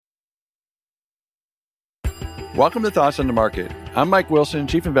Welcome to Thoughts on the Market. I'm Mike Wilson,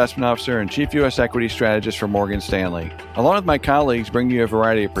 Chief Investment Officer and Chief U.S. Equity Strategist for Morgan Stanley. Along with my colleagues bringing you a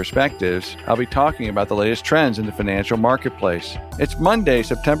variety of perspectives, I'll be talking about the latest trends in the financial marketplace. It's Monday,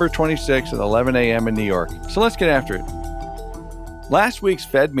 September 26th at 11 a.m. in New York, so let's get after it. Last week's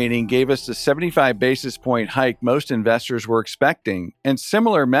Fed meeting gave us the 75 basis point hike most investors were expecting, and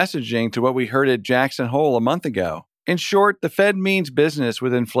similar messaging to what we heard at Jackson Hole a month ago. In short, the Fed means business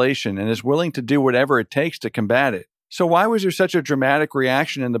with inflation and is willing to do whatever it takes to combat it. So why was there such a dramatic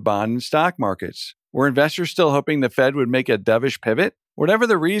reaction in the bond and stock markets? Were investors still hoping the Fed would make a dovish pivot? Whatever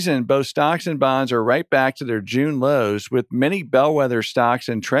the reason, both stocks and bonds are right back to their June lows, with many bellwether stocks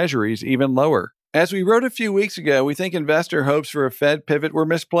and treasuries even lower. As we wrote a few weeks ago, we think investor hopes for a Fed pivot were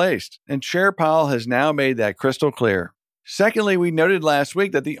misplaced, and Chair Powell has now made that crystal clear. Secondly, we noted last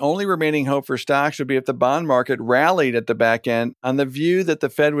week that the only remaining hope for stocks would be if the bond market rallied at the back end on the view that the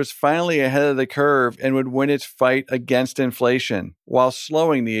Fed was finally ahead of the curve and would win its fight against inflation, while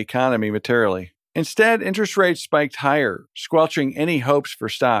slowing the economy materially. Instead, interest rates spiked higher, squelching any hopes for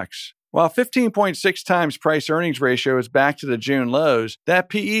stocks. While 15.6 times price-earnings ratio is back to the June lows, that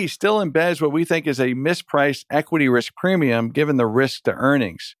PE still embeds what we think is a mispriced equity risk premium given the risk to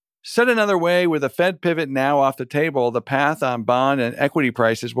earnings. Said another way, with a Fed pivot now off the table, the path on bond and equity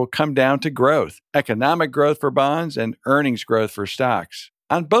prices will come down to growth, economic growth for bonds and earnings growth for stocks.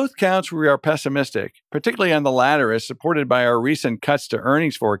 On both counts, we are pessimistic, particularly on the latter as supported by our recent cuts to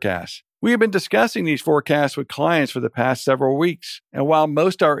earnings forecasts. We have been discussing these forecasts with clients for the past several weeks, and while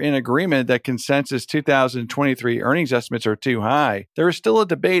most are in agreement that consensus 2023 earnings estimates are too high, there is still a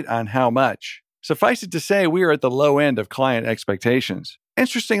debate on how much. Suffice it to say, we are at the low end of client expectations.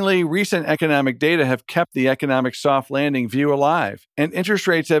 Interestingly, recent economic data have kept the economic soft landing view alive, and interest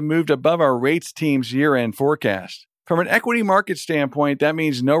rates have moved above our rates team's year-end forecast. From an equity market standpoint, that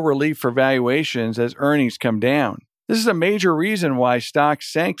means no relief for valuations as earnings come down. This is a major reason why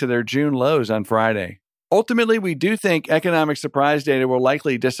stocks sank to their June lows on Friday. Ultimately, we do think economic surprise data will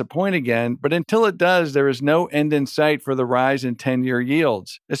likely disappoint again, but until it does, there is no end in sight for the rise in 10-year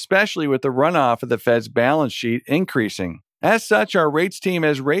yields, especially with the runoff of the Fed's balance sheet increasing. As such, our rates team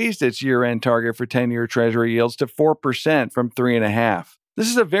has raised its year-end target for 10-year Treasury yields to 4% from 3.5%. This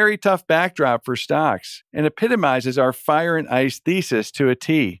is a very tough backdrop for stocks and epitomizes our fire and ice thesis to a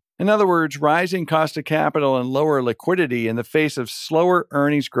T. In other words, rising cost of capital and lower liquidity in the face of slower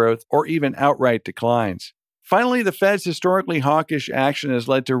earnings growth or even outright declines. Finally, the Fed's historically hawkish action has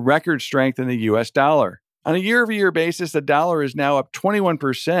led to record strength in the U.S. dollar. On a year-over-year basis, the dollar is now up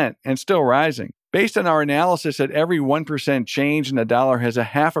 21% and still rising. Based on our analysis that every 1% change in the dollar has a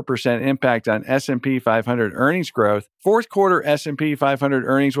 0.5% impact on S&P 500 earnings growth, fourth quarter S&P 500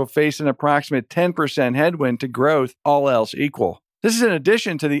 earnings will face an approximate 10% headwind to growth, all else equal. This is in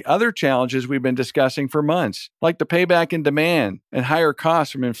addition to the other challenges we've been discussing for months, like the payback in demand and higher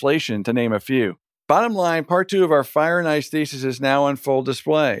costs from inflation, to name a few. Bottom line, part 2 of our fire and ice thesis is now on full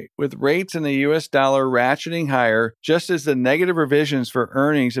display, with rates in the U.S. dollar ratcheting higher just as the negative revisions for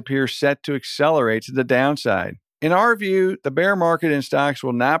earnings appear set to accelerate to the downside. In our view, the bear market in stocks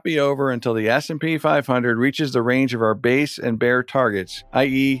will not be over until the S&P 500 reaches the range of our base and bear targets,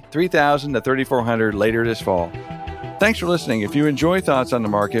 i.e. 3,000 to 3,400 later this fall. Thanks for listening. If you enjoy Thoughts on the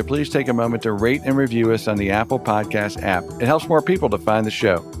Market, please take a moment to rate and review us on the Apple Podcast app. It helps more people to find the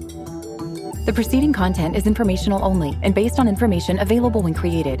show. The preceding content is informational only and based on information available when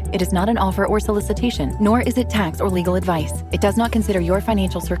created. It is not an offer or solicitation, nor is it tax or legal advice. It does not consider your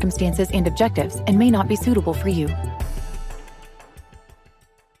financial circumstances and objectives and may not be suitable for you.